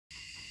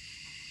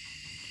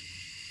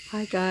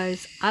Hi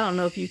guys, I don't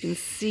know if you can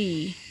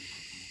see,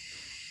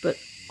 but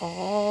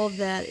all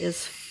that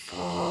is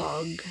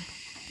fog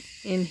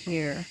in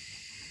here.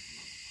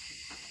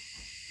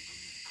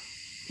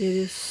 It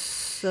is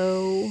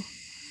so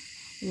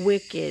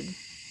wicked,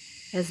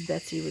 as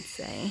Betsy would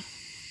say.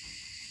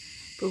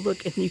 But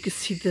look, and you can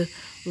see the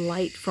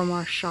light from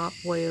our shop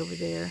way over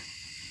there.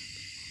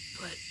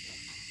 But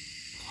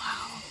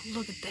wow,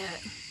 look at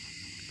that.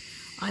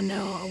 I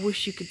know, I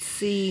wish you could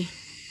see.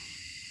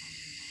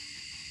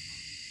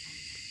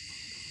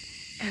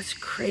 As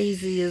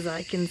crazy as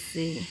I can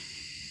see,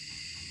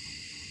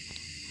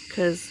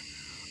 because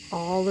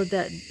all of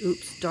that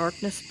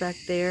darkness back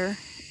there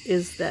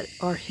is that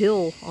our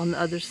hill on the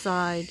other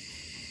side,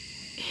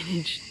 and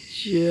it's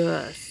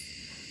just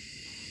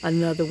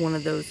another one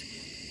of those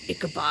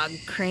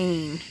Ichabod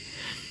Crane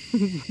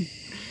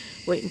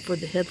waiting for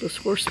the Headless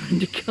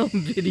Horseman to come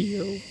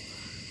video.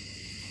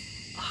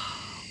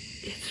 Oh,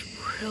 it's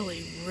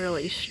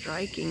really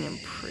striking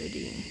and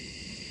pretty.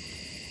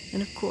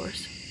 And of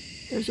course,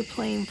 there's a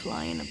plane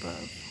flying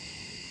above.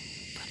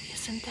 But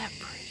isn't that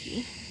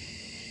pretty?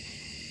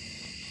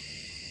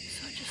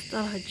 So I just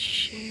thought I'd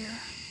share.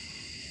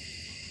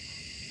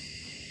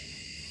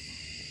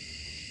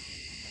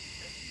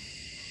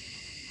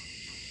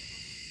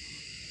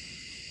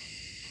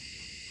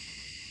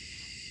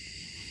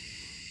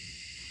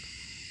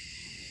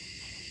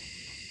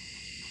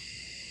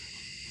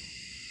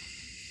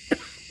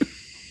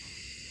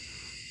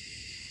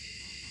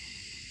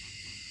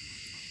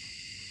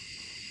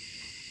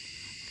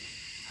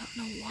 I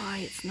don't know why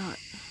it's not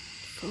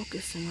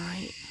focusing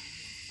right.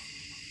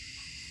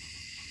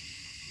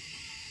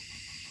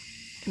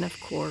 And of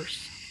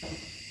course,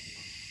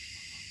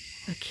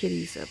 a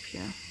kitty's up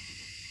here.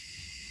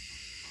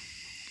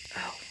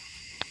 Oh,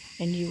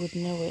 and you would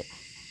know it.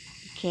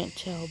 You can't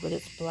tell, but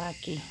it's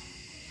Blackie.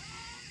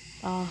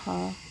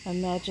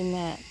 Imagine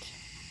that.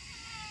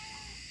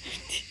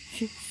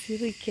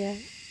 Silly cat.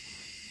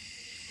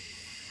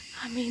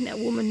 I mean, that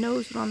woman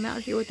knows when I'm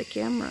out here with the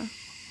camera.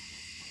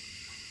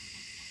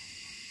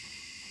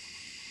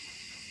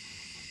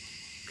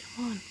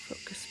 Come on,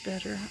 focus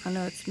better. I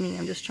know it's me.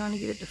 I'm just trying to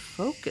get it to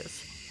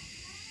focus.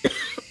 Do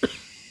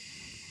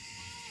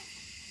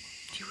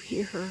you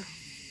hear her?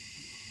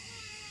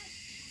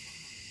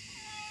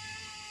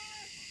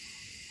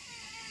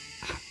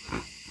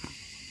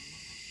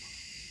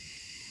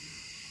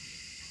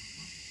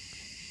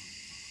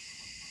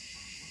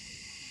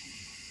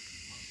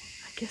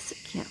 I guess it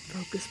can't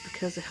focus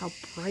because of how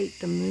bright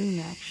the moon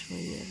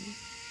actually is.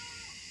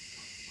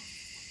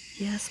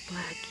 Yes,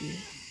 Blackie.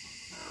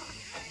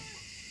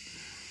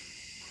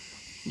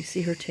 You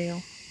see her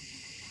tail?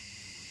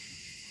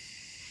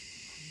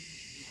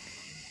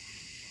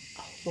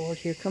 Oh Lord,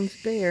 here comes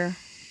Bear.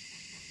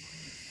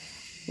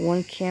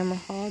 One camera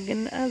hog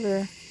and the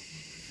other.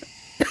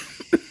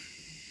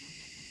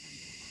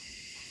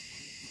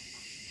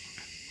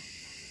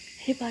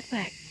 Hey, Black.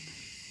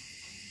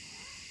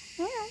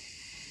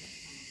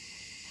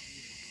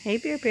 Hey,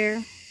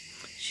 Bear.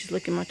 She's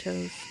licking my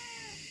toes.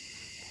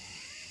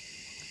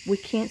 We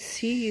can't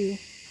see you.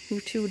 You're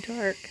too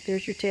dark.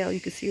 There's your tail. You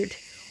can see your tail.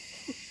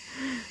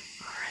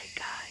 Alright,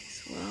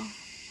 guys. Well.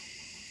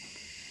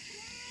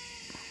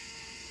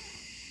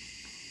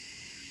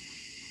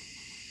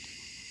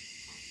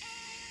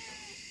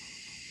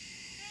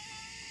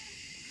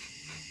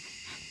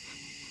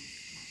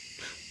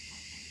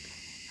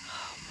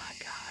 Oh my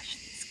gosh,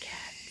 these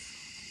cats.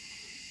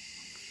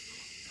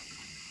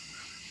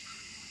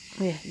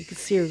 Yeah, you can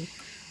see her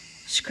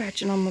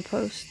scratching on my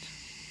post.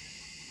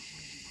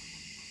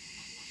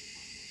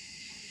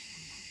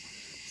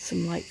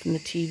 Some light from the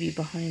TV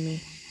behind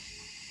me.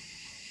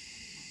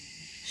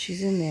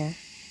 She's in there.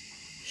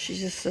 She's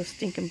just so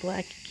stinking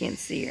black you can't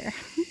see her.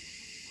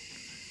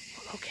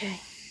 Okay.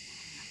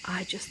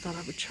 I just thought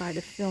I would try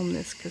to film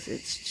this because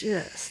it's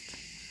just...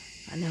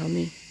 I know, let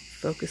me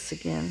focus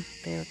again.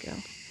 There we go.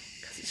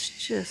 Because it's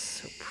just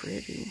so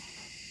pretty.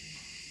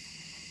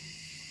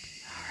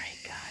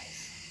 Alright,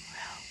 guys.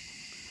 Well.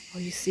 Oh,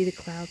 you see the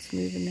clouds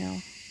moving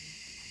now?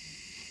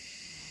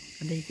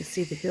 And then you can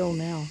see the hill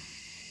now.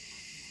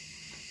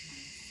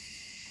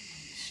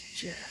 It's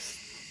just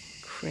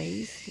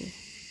crazy.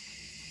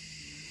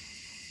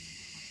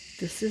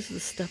 This is the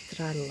stuff that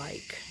I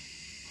like.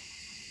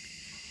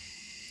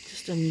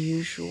 Just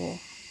unusual.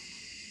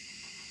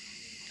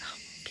 Oh,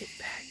 get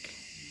back.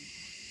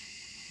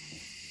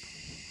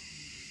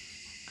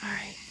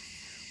 Alright.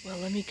 Well,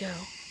 let me go.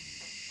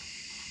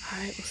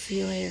 Alright, we'll see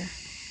you later.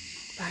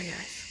 Bye,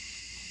 guys.